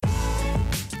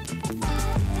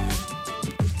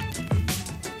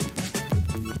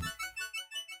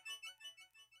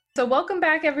So welcome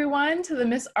back, everyone, to the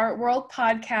Miss Art World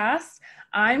podcast.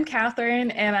 I'm Catherine,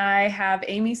 and I have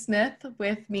Amy Smith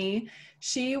with me.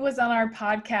 She was on our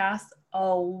podcast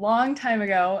a long time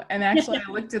ago, and actually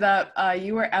I looked it up.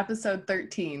 You were episode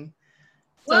 13.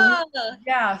 Whoa!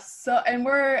 And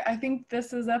I think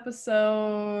this is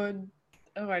episode,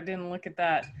 I didn't look at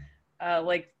that,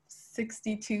 like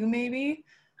 62 maybe.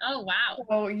 Oh, wow.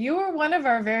 So you were one of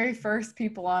our very first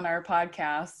people on our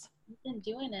podcast. You've been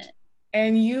doing it.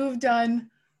 And you've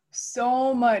done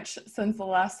so much since the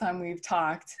last time we've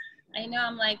talked. I know.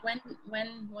 I'm like, when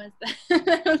was that?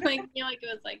 I was like, feel like it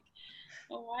was like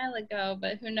a while ago,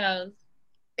 but who knows?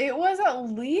 It was at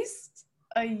least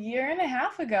a year and a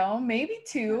half ago, maybe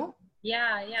 2.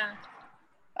 Yeah.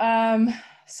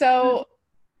 So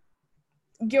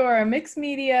you're a mixed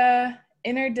media,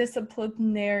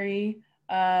 interdisciplinary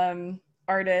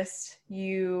artist.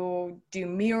 You do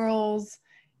murals.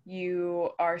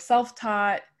 You are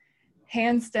self-taught,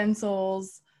 hand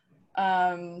stencils.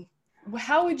 How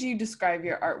would you describe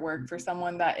your artwork for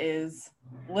someone that is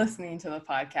listening to the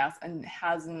podcast and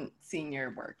hasn't seen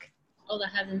your work? Oh,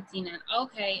 that hasn't seen it.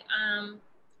 Okay.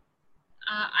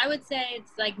 I would say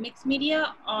it's like mixed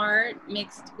media art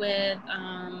mixed with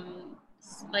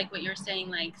like what you're saying,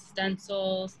 like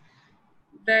stencils.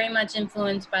 Very much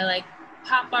influenced by like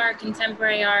pop art,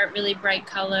 contemporary art, really bright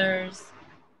colors.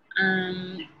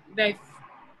 Very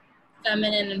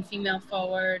feminine and female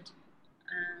forward.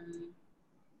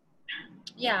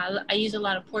 I use a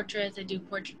lot of portraits. I do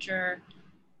portraiture,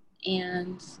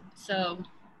 and so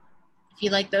if you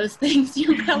like those things,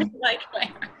 you probably like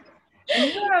my art.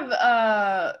 And you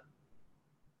have,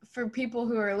 for people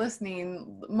who are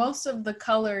listening, most of the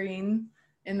coloring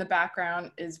in the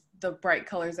background is the bright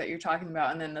colors that you're talking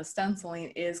about, and then the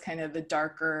stenciling is kind of the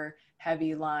darker,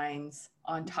 heavy lines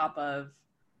on top of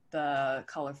the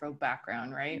colorful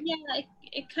background, right? Yeah,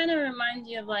 it kind of reminds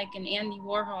you of like an Andy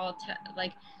Warhol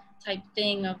type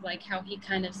thing of like how he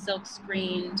kind of silk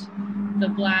screened the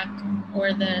black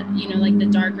or the, like the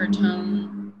darker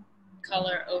tone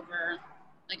color over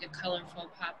like a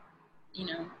colorful pop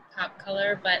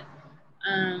color. But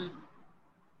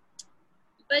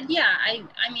yeah, I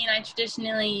mean, I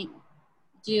traditionally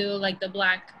do like the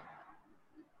black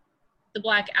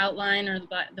outline or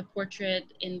the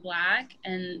portrait in black,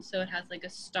 and so it has like a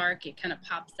stark, it kind of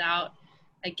pops out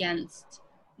against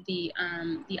the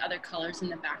other colors in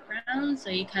the background, so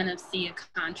you kind of see a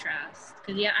contrast,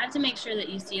 because I have to make sure that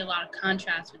you see a lot of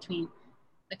contrast between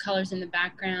the colors in the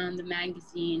background, the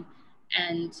magazine,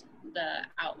 and the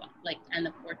outline, like, and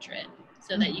the portrait,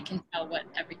 so that you can tell what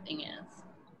everything is.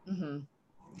 Mm-hmm.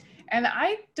 And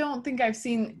I don't think I've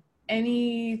seen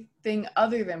anything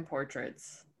other than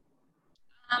portraits.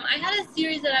 I had a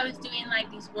series that I was doing like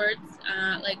these words,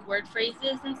 like word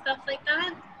phrases and stuff like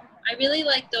that. I really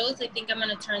like those. I think I'm going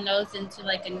to turn those into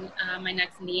like my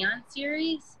next neon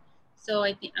series. So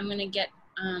I think I'm going to get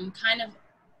kind of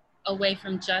away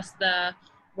from just the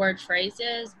word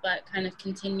phrases, but kind of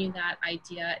continue that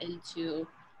idea into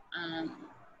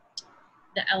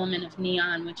the element of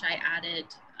neon, which I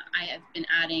have been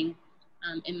adding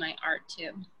in my art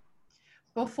too.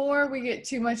 Before we get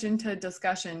too much into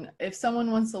discussion, if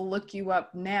someone wants to look you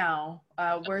up now,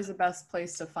 where's the best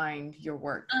place to find your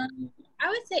work? I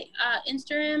would say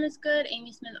Instagram is good,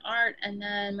 Amy Smith Art, and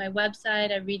then my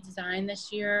website I redesigned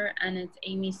this year, and it's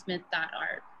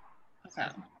amysmith.art. Okay,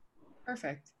 so,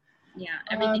 perfect. Yeah,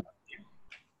 everything.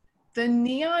 The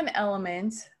neon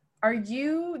element, are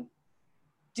you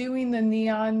doing the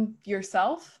neon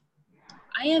yourself?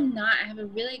 I am not. I have a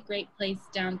really great place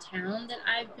downtown that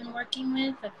I've been working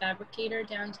with, a fabricator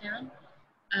downtown.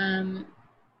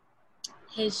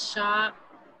 His shop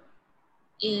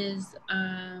is,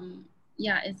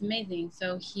 it's amazing.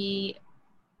 So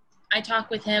I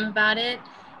talked with him about it.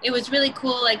 It was really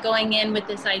cool, like going in with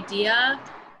this idea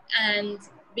and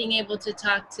being able to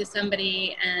talk to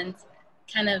somebody, and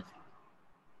kind of,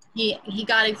 he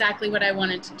got exactly what I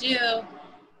wanted to do.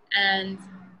 And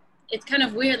it's kind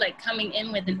of weird, like coming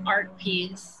in with an art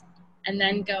piece and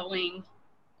then going,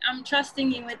 I'm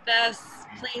trusting you with this,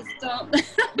 please don't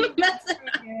mess it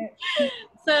up.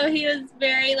 So he was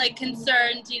very like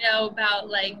concerned, about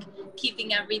like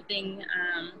keeping everything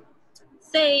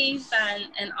safe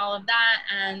and all of that.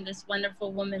 And this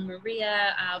wonderful woman,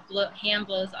 Maria, hand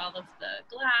blows all of the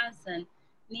glass and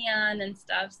neon and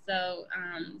stuff. So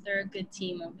they're a good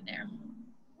team over there.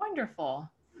 Wonderful.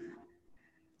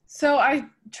 So I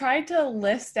tried to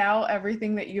list out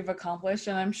everything that you've accomplished,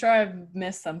 and I'm sure I've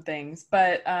missed some things,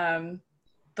 but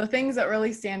the things that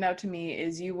really stand out to me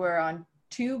is you were on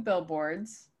 2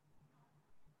 billboards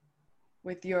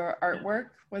with your artwork.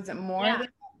 Was it more? Yeah.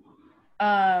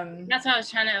 That's what I was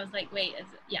trying to, I was like, wait,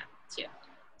 yeah, two.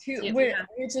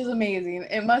 Which is amazing.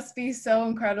 It must be so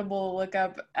incredible to look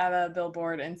up at a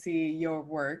billboard and see your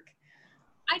work.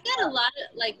 I get a lot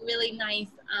of like really nice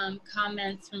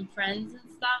comments from friends and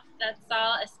stuff that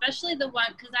saw, especially the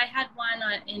one, because I had one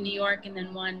in New York and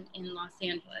then one in Los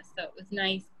Angeles, so it was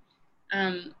nice.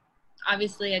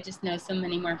 Obviously, I just know so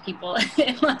many more people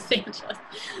in Los Angeles,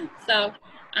 so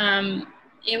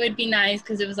it would be nice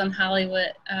because it was on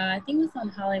Hollywood. I think it was on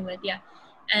Hollywood, yeah,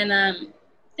 and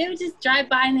they would just drive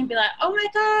by and they'd be like, "Oh my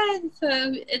God!"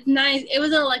 So it's nice. It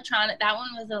was an electronic. That one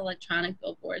was an electronic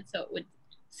billboard, so it would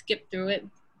skip through it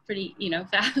pretty,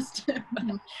 fast. But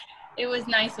it was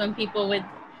nice when people would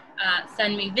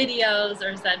send me videos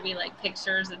or send me like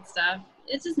pictures and stuff.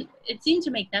 It seemed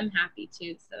to make them happy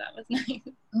too, so that was nice.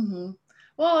 Mm-hmm.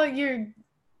 Well, your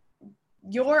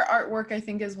artwork, I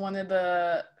think, is one of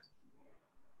the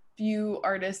few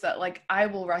artists that like I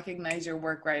will recognize your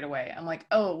work right away. I'm like,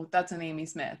 oh, that's an Amy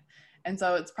Smith, and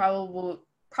so it's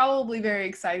probably very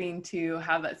exciting to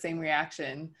have that same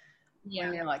reaction. Yeah.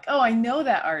 When you're like, oh, I know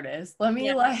that artist. Let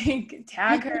me like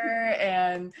tag her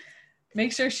and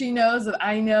make sure she knows that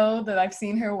I know that I've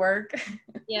seen her work.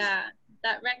 Yeah,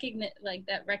 that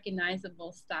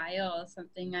recognizable style is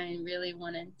something I really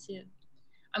wanted to.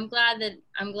 I'm glad that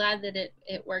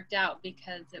it worked out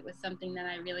because it was something that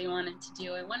I really wanted to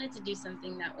do. I wanted to do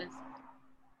something that was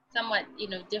somewhat,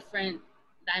 different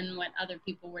than what other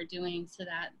people were doing, so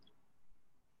that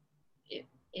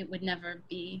it would never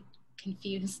be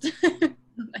confused.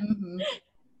 Mm-hmm.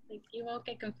 Like, you won't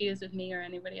get confused with me or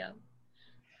anybody else.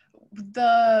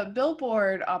 The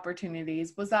billboard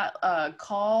opportunities, was that a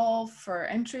call for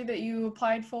entry that you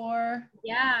applied for?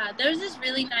 Yeah, there's this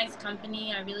really nice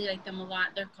company. I really like them a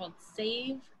lot. They're called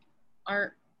Save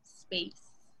Art Space.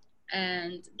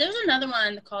 And there's another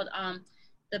one called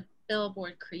the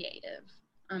Billboard Creative.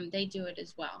 They do it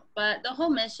as well. But the whole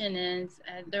mission is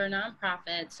they're a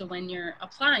nonprofit. So when you're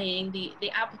applying,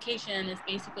 the application is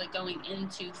basically going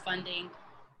into funding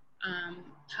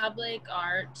public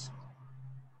art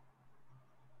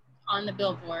on the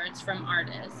billboards from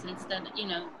artists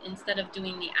instead of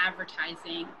doing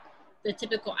the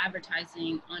typical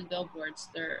advertising on billboards.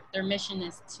 Their mission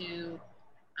is to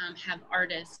have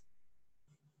artists'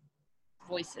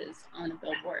 voices on the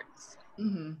billboards.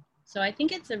 Mm-hmm. So I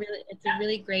think it's a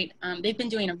really great. They've been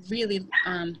doing a really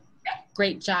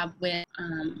great job with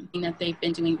that they've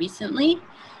been doing recently.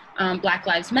 Black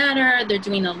Lives Matter. They're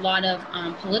doing a lot of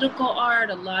political art,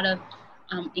 a lot of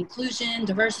inclusion,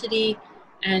 diversity,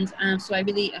 and so I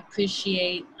really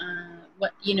appreciate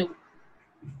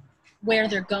where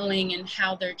they're going and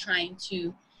how they're trying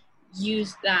to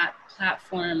use that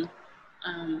platform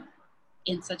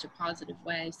in such a positive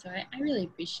way. So I really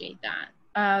appreciate that.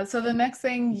 So the next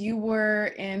thing, you were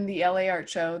in the LA Art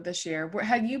Show this year.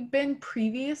 Had you been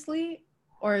previously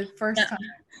or first time?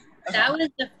 Okay. That was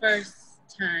the first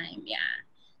time, yeah.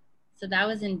 So that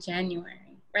was in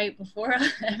January, right before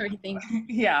everything.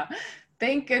 Yeah.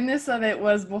 Thank goodness that it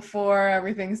was before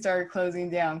everything started closing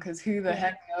down, because who the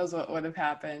heck knows what would have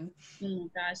happened. Oh my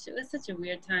gosh, it was such a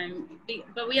weird time.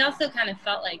 But we also kind of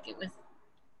felt like it was,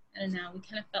 I don't know, we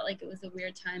kind of felt like it was a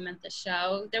weird time at the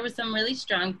show. There was some really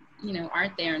strong,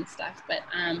 art there and stuff. But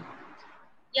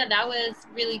yeah, that was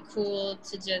really cool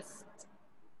to just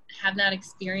have that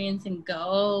experience and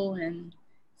go and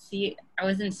see. I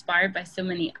was inspired by so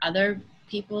many other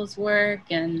people's work.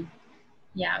 And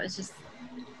yeah, it was just,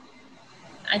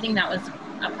 I think that was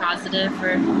a positive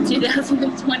for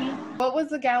 2020. What was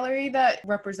the gallery that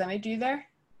represented you there?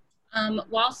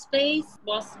 Wall Space.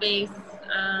 Wall Space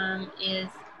is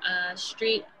a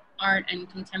street art and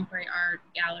contemporary art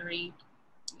gallery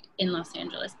in Los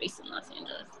Angeles, based in Los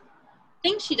Angeles. I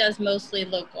think she does mostly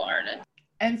local artists.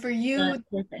 And for you,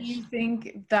 do you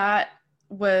think that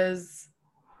was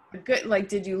good? Like,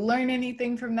 did you learn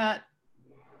anything from that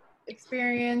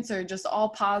experience, or just all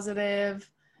positive?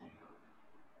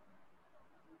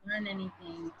 Learn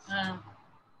anything?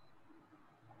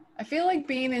 I feel like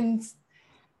being in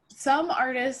some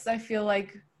artists, I feel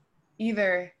like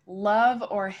either love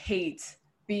or hate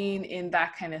being in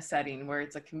that kind of setting where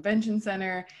it's a convention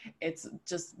center, it's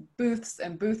just booths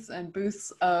and booths and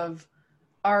booths of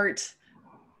art.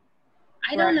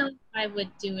 I don't know if I would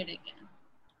do it again.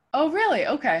 Oh, really?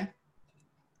 Okay.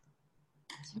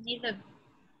 To me,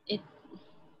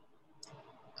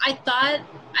 I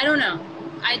don't know.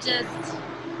 I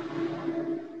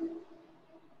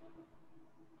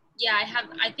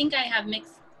think I have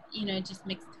mixed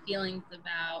feelings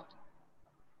about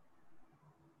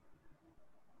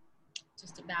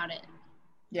it.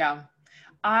 Yeah.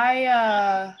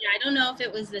 I don't know if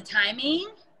it was the timing,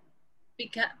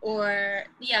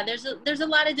 there's a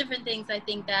lot of different things I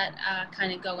think that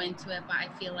kind of go into it, but I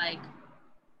feel like,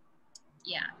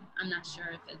 yeah, I'm not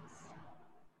sure if it's,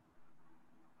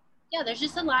 yeah, there's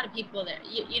just a lot of people there.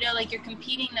 You know, like you're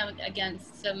competing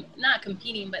against some, not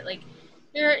competing, but like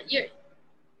you're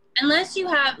unless you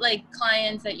have like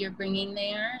clients that you're bringing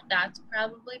there, that's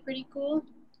probably pretty cool.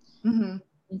 Mm-hmm.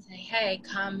 And say, hey,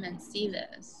 come and see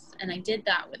this. And I did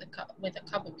that with a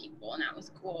couple people, and that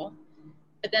was cool.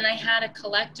 But then I had a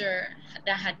collector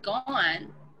that had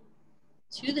gone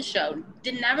to the show,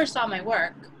 never saw my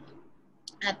work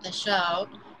at the show,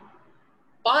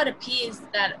 bought a piece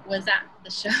that was at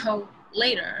the show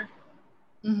later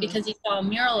because he saw a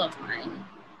mural of mine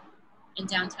in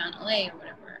downtown LA or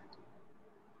whatever.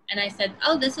 And I said,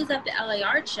 oh, this was at the LA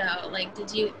Art Show. Like, did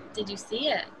you see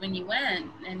it when you went?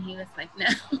 And he was like, no.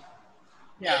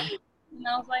 Yeah. And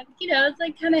I was like, you know, it's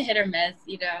like kind of hit or miss,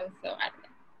 you know, so I don't know.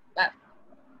 But.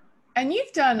 And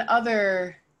you've done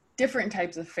other different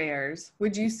types of fairs.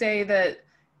 Would you say that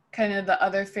kind of the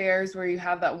other fairs where you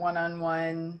have that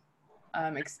one-on-one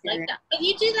experience? Like that. But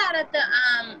you do that at the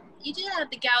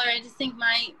gallery. I just think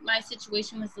my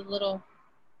situation was a little,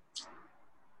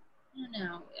 I don't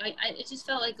know. It just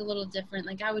felt like a little different.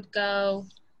 Like I would go,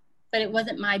 but it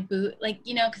wasn't my booth. Like,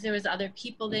 you know, because there was other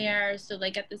people there. So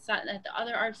like at the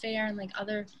other art fair and like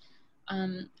other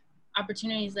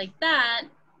opportunities like that,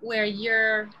 where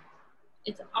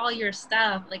it's all your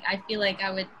stuff. Like I feel like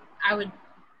I would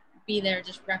be there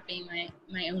just repping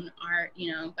my own art,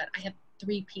 you know. But I have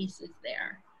 3 pieces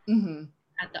there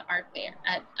at the art fair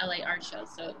at LA Art Show.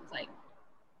 So it's like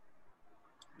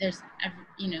there's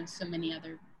so many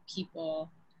other people,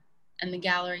 and the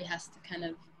gallery has to kind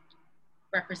of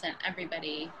represent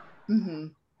everybody.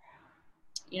 You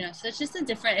know, so it's just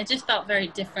it just felt very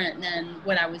different than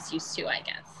what I was used to, I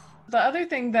guess. The other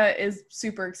thing that is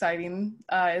super exciting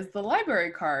is the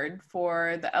library card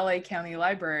for the LA County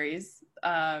Libraries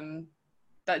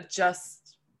that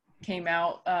just came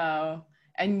out,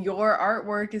 and your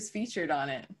artwork is featured on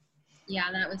it.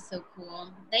 Yeah, that was so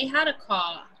cool. They had a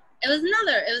call. It was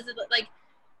like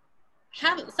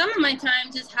some of my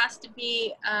time just has to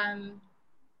be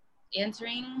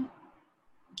answering,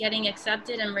 getting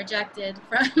accepted and rejected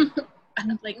from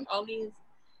like all these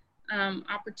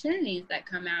opportunities that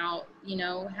come out. You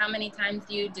know, how many times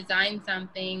do you design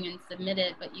something and submit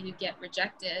it, but you get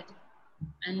rejected?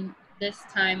 And this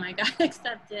time I got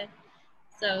accepted.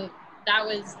 So that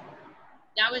was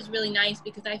really nice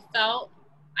because I felt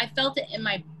it in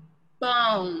my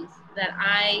bones that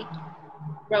I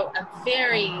wrote a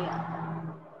very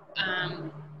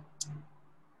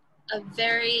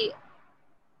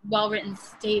well-written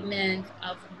statement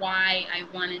of why I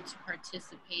wanted to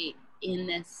participate in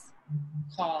this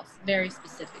call very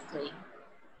specifically,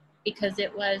 because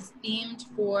it was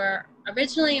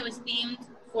originally it was themed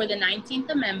for the 19th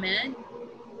Amendment.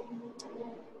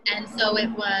 And so it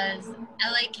was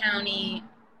LA County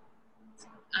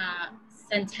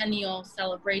centennial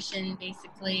celebration,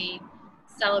 basically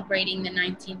celebrating the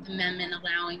 19th Amendment,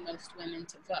 allowing most women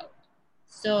to vote.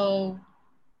 So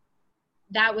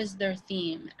that was their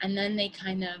theme. And then they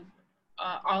kind of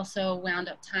also wound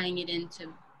up tying it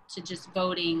into just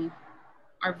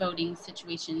our voting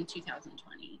situation in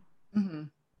 2020.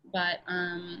 But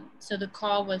so the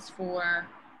call was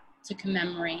to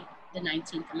commemorate the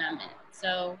 19th Amendment.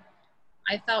 So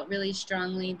I felt really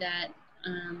strongly that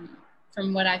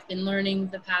from what I've been learning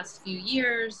the past few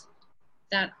years,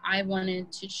 that I wanted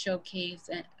to showcase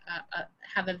and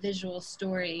have a visual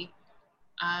story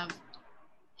of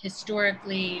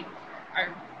historically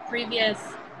our previous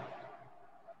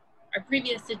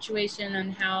situation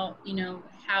and how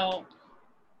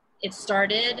it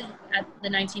started at the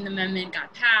 19th Amendment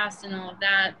got passed and all of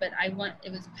that, but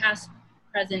it was past,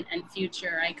 present, and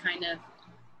future. I kind of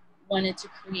wanted to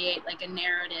create like a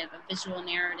visual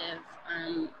narrative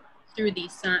through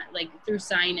through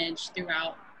signage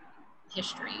throughout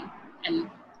history and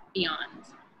beyond.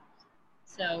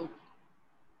 So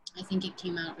I think it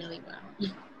came out really well.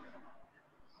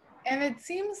 And it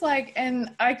seems like,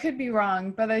 and I could be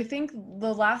wrong, but I think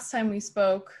the last time we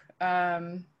spoke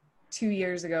 2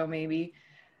 years ago, maybe,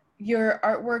 your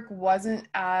artwork wasn't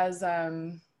as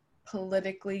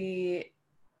politically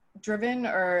driven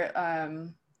or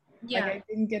like I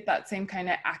didn't get that same kind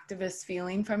of activist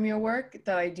feeling from your work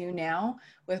that I do now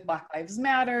with Black Lives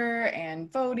Matter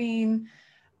and voting.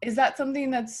 Is that something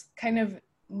that's kind of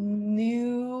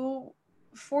new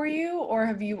for you, or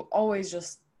have you always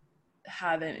just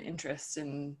had an interest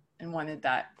and wanted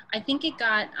that? I think it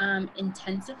got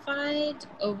intensified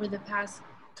over the past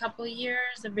couple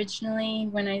years. Originally,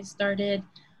 when I started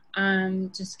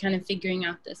just kind of figuring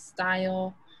out this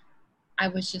style. I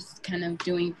was just kind of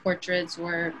doing portraits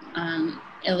or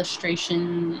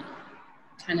illustration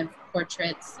kind of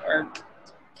portraits, or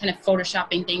kind of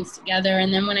photoshopping things together.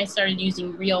 And then when I started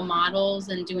using real models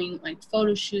and doing like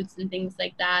photo shoots and things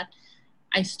like that,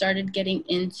 I started getting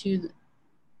into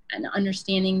and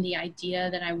understanding the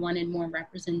idea that I wanted more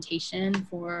representation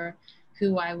for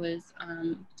who I was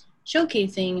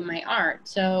showcasing in my art.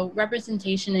 So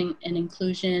representation and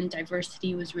inclusion,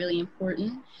 diversity was really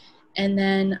important. And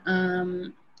then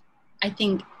I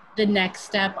think the next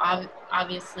step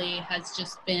obviously has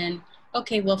just been,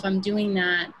 okay, well, if I'm doing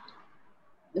that,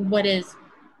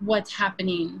 what's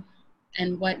happening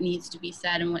and what needs to be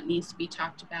said and what needs to be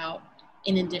talked about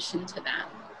in addition to that.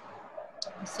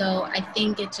 So I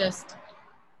think it just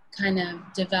kind of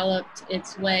developed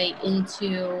its way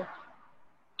into,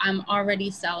 I'm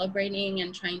already celebrating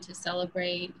and trying to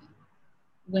celebrate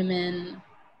women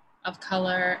of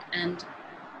color and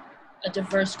a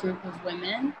diverse group of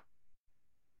women.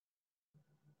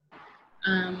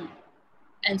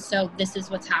 And so this is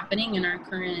what's happening in our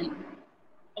current,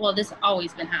 well, this has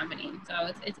always been happening.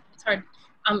 So it's hard.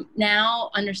 I'm now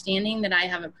understanding that I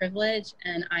have a privilege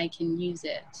and I can use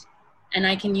it. And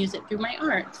I can use it through my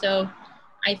art. So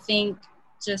I think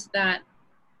just that,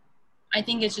 I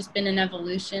think it's just been an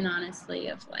evolution, honestly,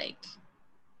 of like,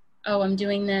 oh, I'm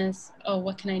doing this. Oh,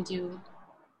 what can I do?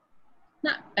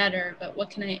 Not better, but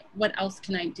what else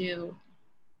can I do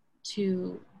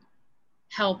to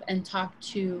help and talk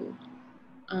to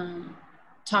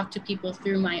people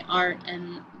through my art,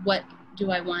 and what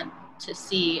do I want to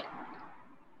see?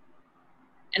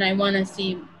 And I want to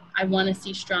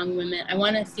see strong women. I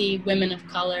want to see women of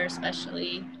color,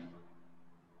 especially,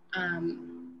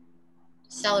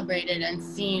 celebrated and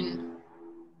seen,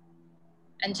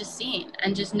 and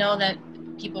just know that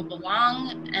people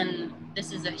belong, and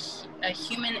this is a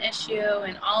human issue,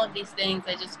 and all of these things.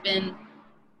 I've just been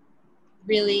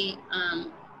really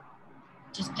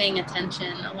just paying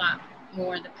attention a lot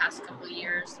more the past couple of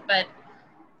years. But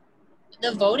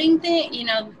the voting thing, you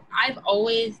know,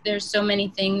 there's so many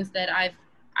things that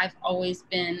I've always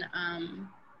been,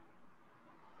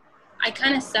 I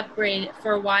kind of separated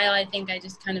for a while. I think I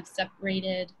just kind of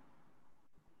separated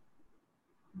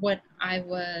what I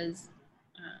was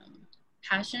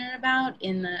passionate about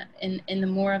in the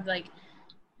more of like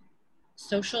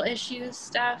social issues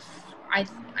stuff.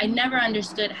 I never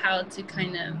understood how to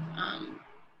kind of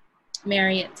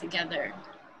marry it together,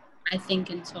 I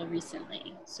think, until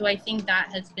recently. So I think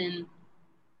that has been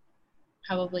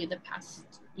probably the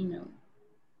past,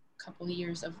 couple of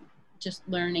years of just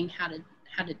learning how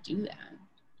to do that.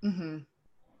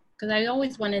 Because I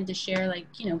always wanted to share, like,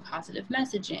 positive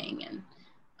messaging and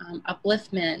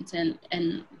upliftment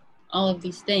and all of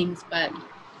these things, but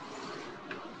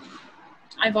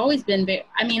I've always been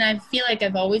I feel like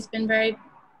I've always been very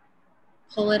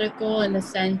political, in the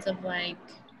sense of like,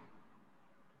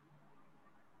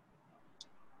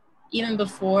 even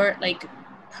before, like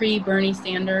pre-Bernie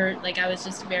Sanders, like I was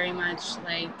just very much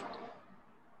like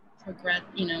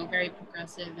very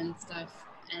progressive and stuff.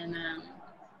 And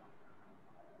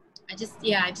I just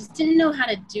didn't know how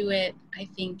to do it, I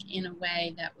think, in a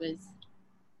way that was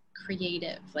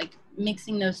creative, like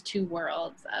mixing those two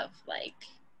worlds of like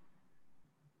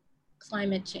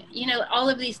climate change, all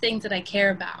of these things that I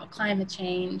care about, climate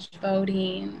change,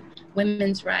 voting,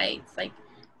 women's rights. Like,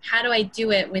 how do I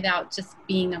do it without just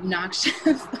being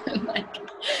obnoxious? Like,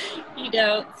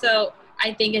 so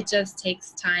I think it just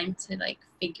takes time to like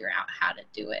figure out how to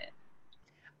do it.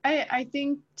 I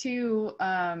think too,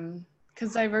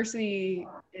 because diversity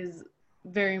is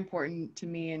very important to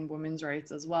me in women's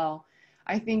rights as well.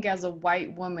 I think as a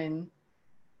white woman,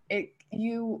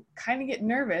 you kind of get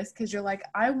nervous because you're like,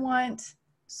 I want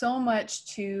so much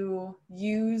to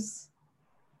use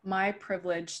my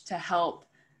privilege to help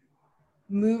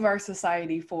move our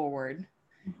society forward.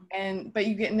 But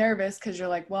you get nervous because you're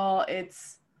like, well,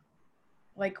 it's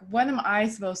like, what am I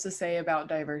supposed to say about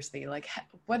diversity? Like,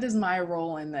 what is my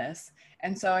role in this?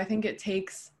 And so I think it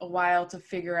takes a while to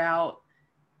figure out,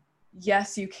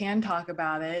 yes, you can talk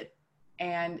about it.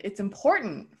 And it's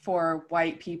important for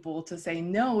white people to say,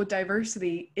 no,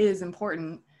 diversity is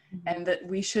important, and that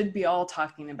we should be all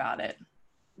talking about it.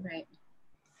 Right.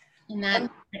 And that,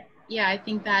 I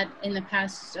think that in the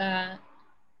past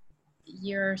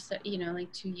year or so,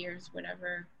 like 2 years,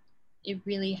 whatever, it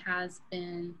really has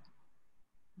been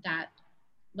that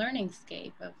learning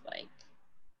scape of like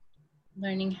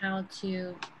learning how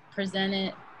to present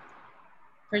it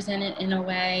in a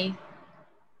way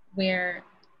where,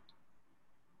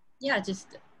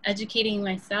 just educating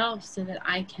myself so that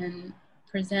I can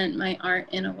present my art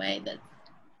in a way that's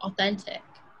authentic,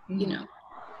 you know,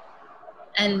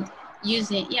 and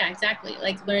using, yeah, exactly,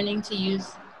 like learning to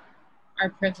use our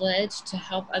privilege to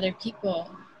help other people.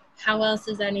 How else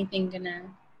is anything gonna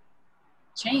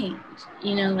change?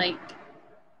 You know, like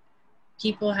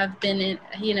people have been in,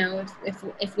 you know,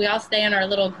 if we all stay in our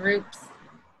little groups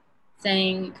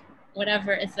saying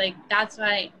whatever, it's like, that's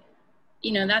why,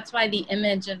 you know, that's why the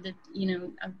image of the, you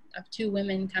know, of two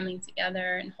women coming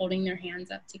together and holding their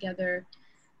hands up together,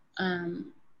 I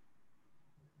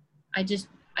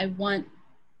want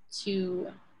to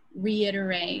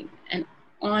reiterate and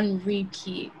on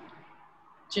repeat,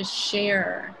 just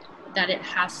share that it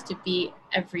has to be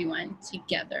everyone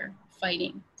together,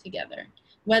 fighting together.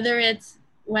 Whether it's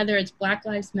Black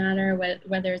Lives Matter,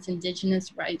 whether it's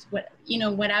Indigenous rights, you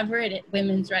know, whatever it is,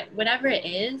 women's rights, whatever it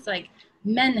is, like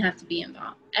men have to be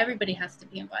involved. Everybody has to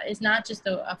be involved. It's not just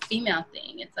a female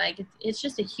thing. It's like, it's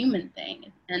just a human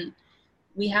thing. And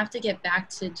we have to get back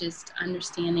to just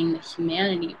understanding the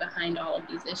humanity behind all of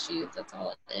these issues. That's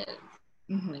all it is.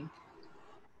 Like,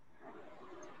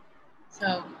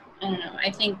 so I don't know.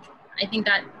 I think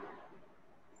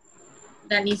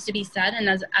that needs to be said. And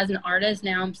as an artist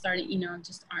now, I'm starting, you know, I'm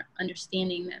just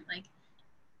understanding that, like,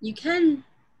 you can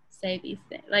say these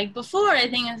things. Like before, I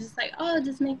think I was just like, oh,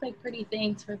 just make like pretty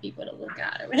things for people to look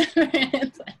at or whatever.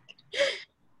 It's like,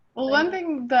 well, like, one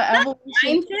thing, the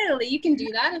evolution. You can do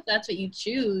that if that's what you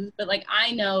choose. But like,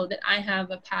 I know that I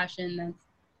have a passion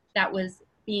that was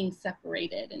being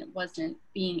separated and it wasn't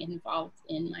being involved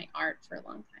in my art for a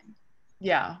long time.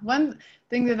 Yeah, one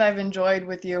thing that I've enjoyed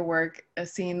with your work,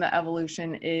 seeing the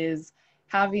evolution, is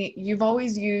you've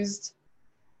always used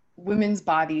women's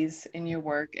bodies in your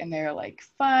work, and they're like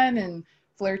fun and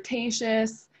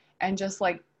flirtatious and just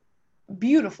like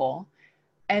beautiful.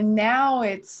 And now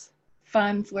it's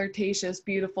fun, flirtatious,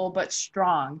 beautiful, but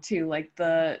strong too. Like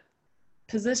the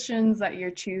positions that you're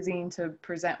choosing to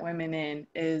present women in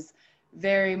is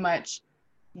very much,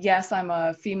 yes, I'm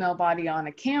a female body on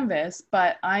a canvas,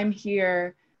 but I'm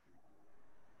here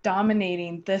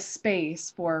dominating this space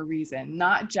for a reason,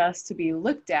 not just to be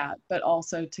looked at, but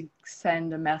also to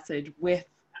send a message with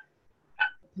the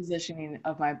positioning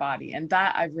of my body. And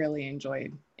that I've really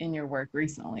enjoyed in your work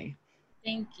recently.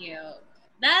 Thank you.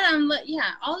 That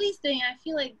yeah, all these things, I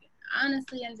feel like,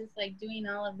 honestly, I'm just like doing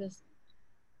all of this.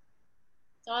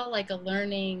 It's all like a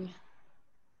learning.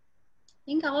 I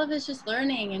think all of it's just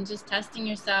learning and just testing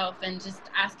yourself and just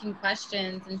asking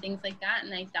questions and things like that.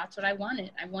 And that's what I wanted.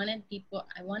 I wanted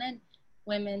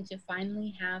women to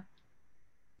finally have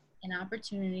an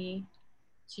opportunity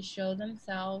to show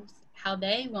themselves how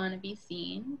they want to be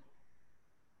seen,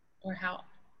 or how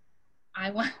I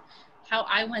want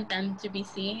them to be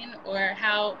seen, or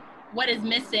what is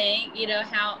missing, you know,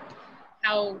 how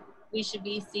we should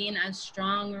be seen as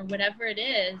strong, or whatever it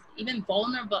is, even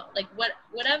vulnerable, like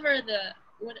whatever it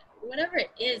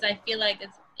is. I feel like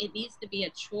it needs to be a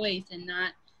choice and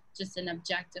not just an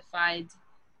objectified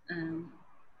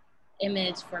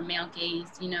image for male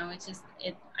gaze, you know. It's just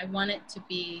I want it to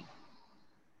be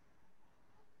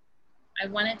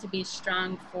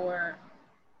strong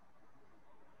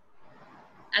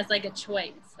as like a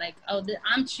choice, like, oh,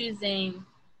 I'm choosing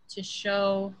to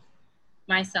show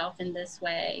myself in this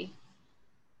way.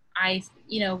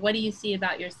 You know, what do you see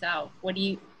about yourself? What do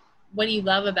you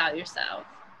love about yourself?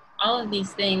 All of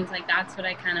these things, like, that's what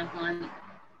I kind of want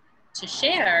to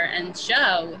share and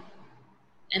show.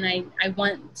 And I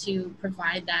want to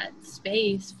provide that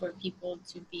space for people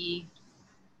to be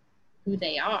who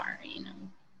they are, you know.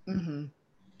 Mm-hmm.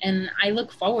 And I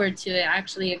look forward to it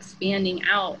actually expanding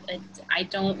out. I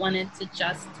don't want it to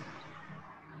just,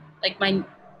 like, my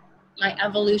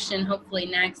evolution hopefully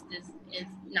next is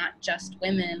not just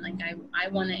women. Like, I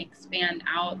want to expand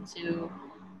out to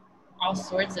all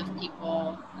sorts of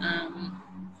people,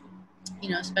 you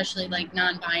know, especially like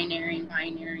non-binary and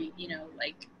binary, you know,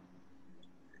 like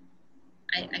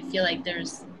I feel like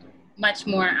there's much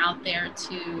more out there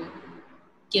to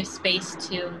give space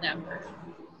to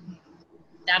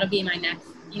that'll be my next,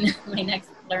 you know, my next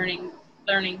learning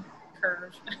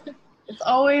curve. It's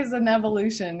always an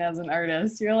evolution as an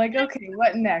artist. You're like, okay,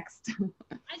 what next?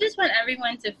 I just want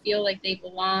everyone to feel like they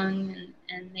belong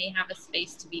and they have a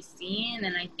space to be seen.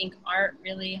 And I think art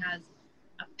really has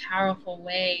a powerful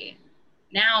way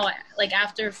now, like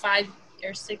after 5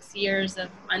 or 6 years of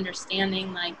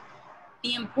understanding like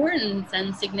the importance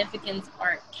and significance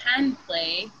art can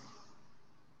play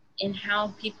in how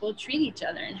people treat each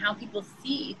other and how people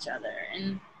see each other.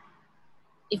 And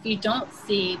if you don't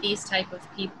see these type of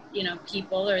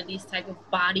people or these type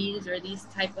of bodies or these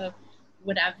type of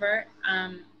whatever,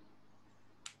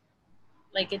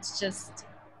 Like,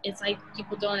 it's like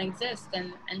people don't exist.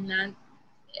 And that,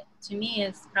 to me,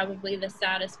 is probably the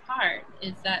saddest part,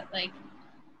 is that, like,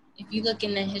 if you look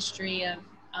in the history of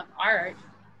art,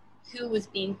 who was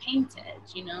being painted,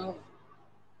 you know?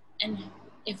 And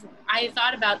if I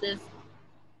thought about this,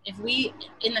 if we,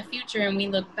 in the future, and we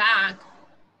look back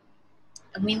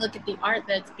and we look at the art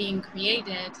that's being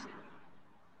created,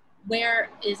 where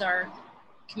is our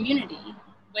community?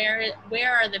 Where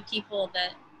are the people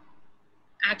that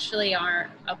actually are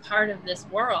a part of this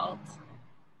world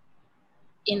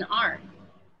in art?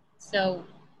 So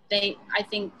I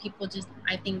think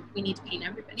we need to paint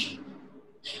everybody.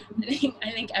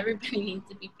 I think everybody needs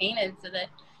to be painted so that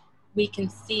we can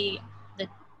see the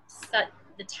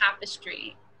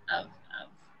tapestry of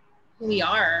who we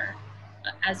are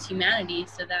as humanity,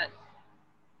 so that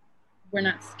we're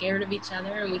not scared of each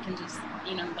other and we can just,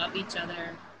 love each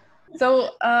other.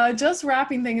 So just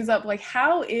wrapping things up, like,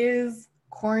 how is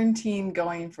quarantine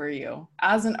going for you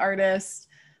as an artist?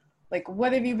 Like,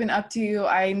 what have you been up to?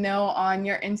 I know on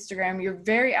your Instagram, you're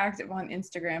very active on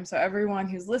Instagram. So everyone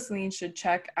who's listening should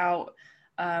check out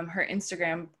her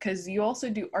Instagram, because you also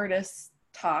do artist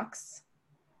talks.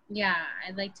 Yeah,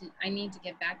 I need to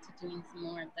get back to doing some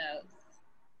more of those.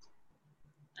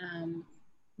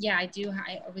 Yeah, I do.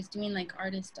 I was doing like I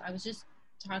was just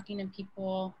talking to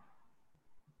people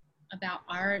about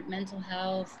art, mental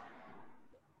health,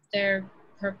 their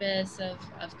purpose of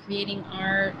creating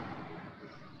art,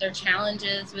 their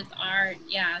challenges with art.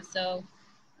 Yeah, so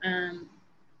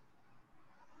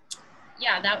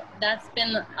that's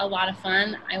been a lot of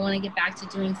fun. I want to get back to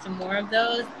doing some more of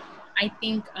those. I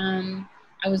think I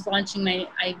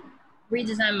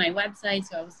redesigned my website,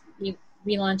 so I was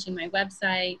relaunching my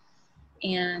website,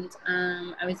 and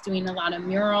I was doing a lot of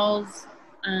murals.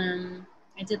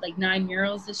 I did like 9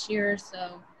 murals this year,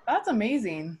 so that's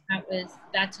amazing.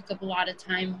 That took up a lot of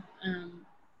time.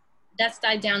 That's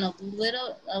died down a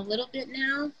little bit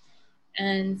now,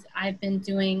 and I've been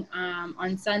doing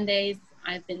on Sundays.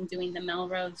 I've been doing the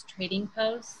Melrose Trading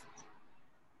Post,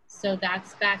 so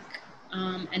that's back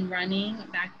and running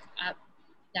back up,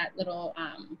 that little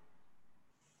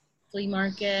flea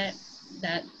market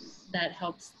that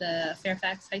helps the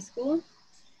Fairfax High School.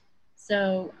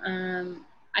 So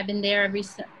I've been there every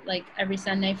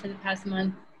Sunday for the past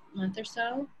month or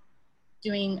so,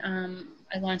 doing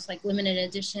I launched like limited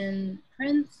edition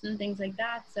prints and things like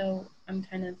that. So I'm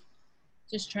kind of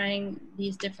just trying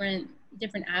these different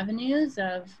avenues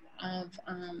of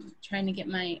trying to get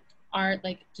my art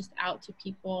like just out to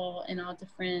people in all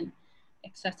different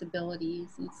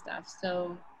accessibilities and stuff.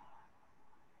 So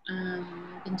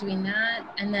been doing that,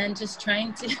 and then just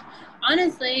trying to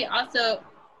honestly also,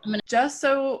 just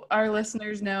so our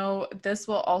listeners know, this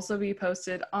will also be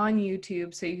posted on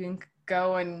YouTube, so you can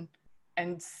go and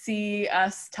see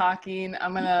us talking.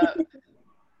 I'm gonna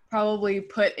probably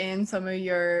put in some of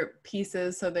your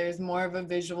pieces so there's more of a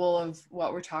visual of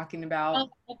what we're talking about.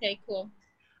 Oh, okay, cool.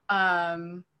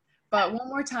 But one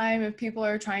more time, if people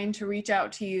are trying to reach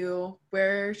out to you,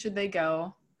 where should they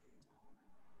go?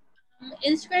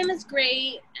 Instagram is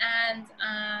great, and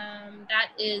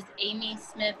that is Amy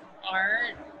Smith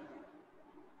Art.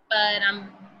 But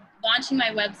I'm launching my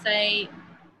website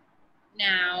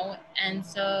now, and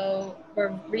so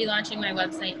we're relaunching my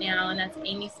website now, and that's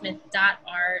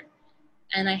amysmith.art.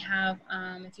 And I have,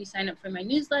 if you sign up for my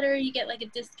newsletter, you get like a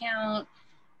discount.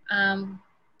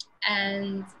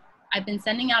 And I've been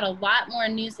sending out a lot more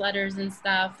newsletters and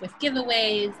stuff with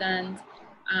giveaways and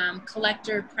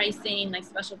collector pricing, like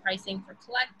special pricing for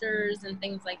collectors and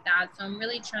things like that. So I'm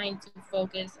really trying to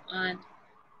focus on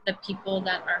the people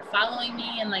that are following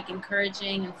me and like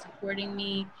encouraging and supporting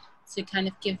me to kind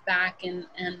of give back and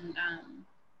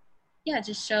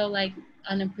just show like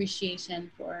an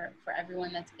appreciation for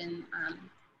everyone that's been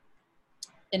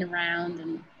around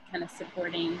and kind of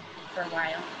supporting for a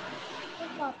while.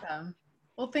 That's awesome.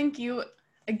 Well, thank you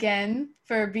again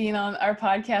for being on our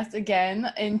podcast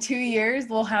again. In 2 years,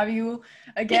 we'll have you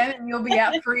again, and you'll be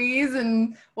at Frieze,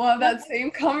 and we'll have that same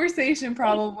conversation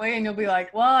probably, and you'll be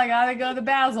like, well, I gotta go to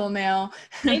Basel now.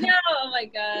 I know. Oh my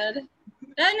God.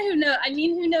 Then who knows? I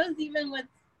mean, who knows even what's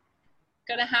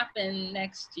gonna happen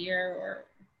next year, or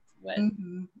what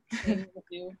maybe we'll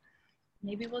do.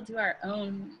 Maybe we'll do our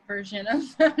own version of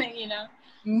something,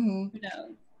 Who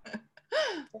knows?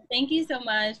 Well, thank you so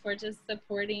much for just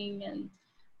supporting and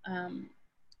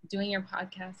doing your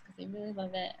podcast, because I really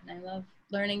love it, and I love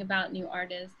learning about new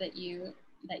artists that you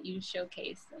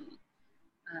showcase, and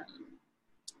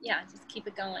just keep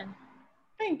it going.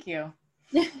 Thank you.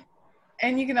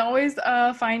 And you can always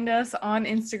find us on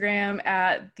Instagram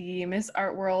at the Miss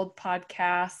Art World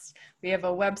podcast. We have a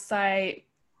website,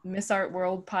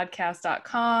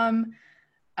 missartworldpodcast.com.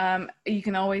 You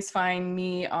can always find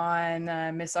me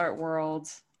on Miss Art World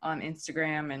on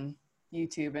Instagram and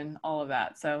YouTube and all of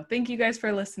that. So thank you guys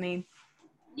for listening.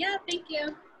 Yeah, thank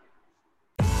you.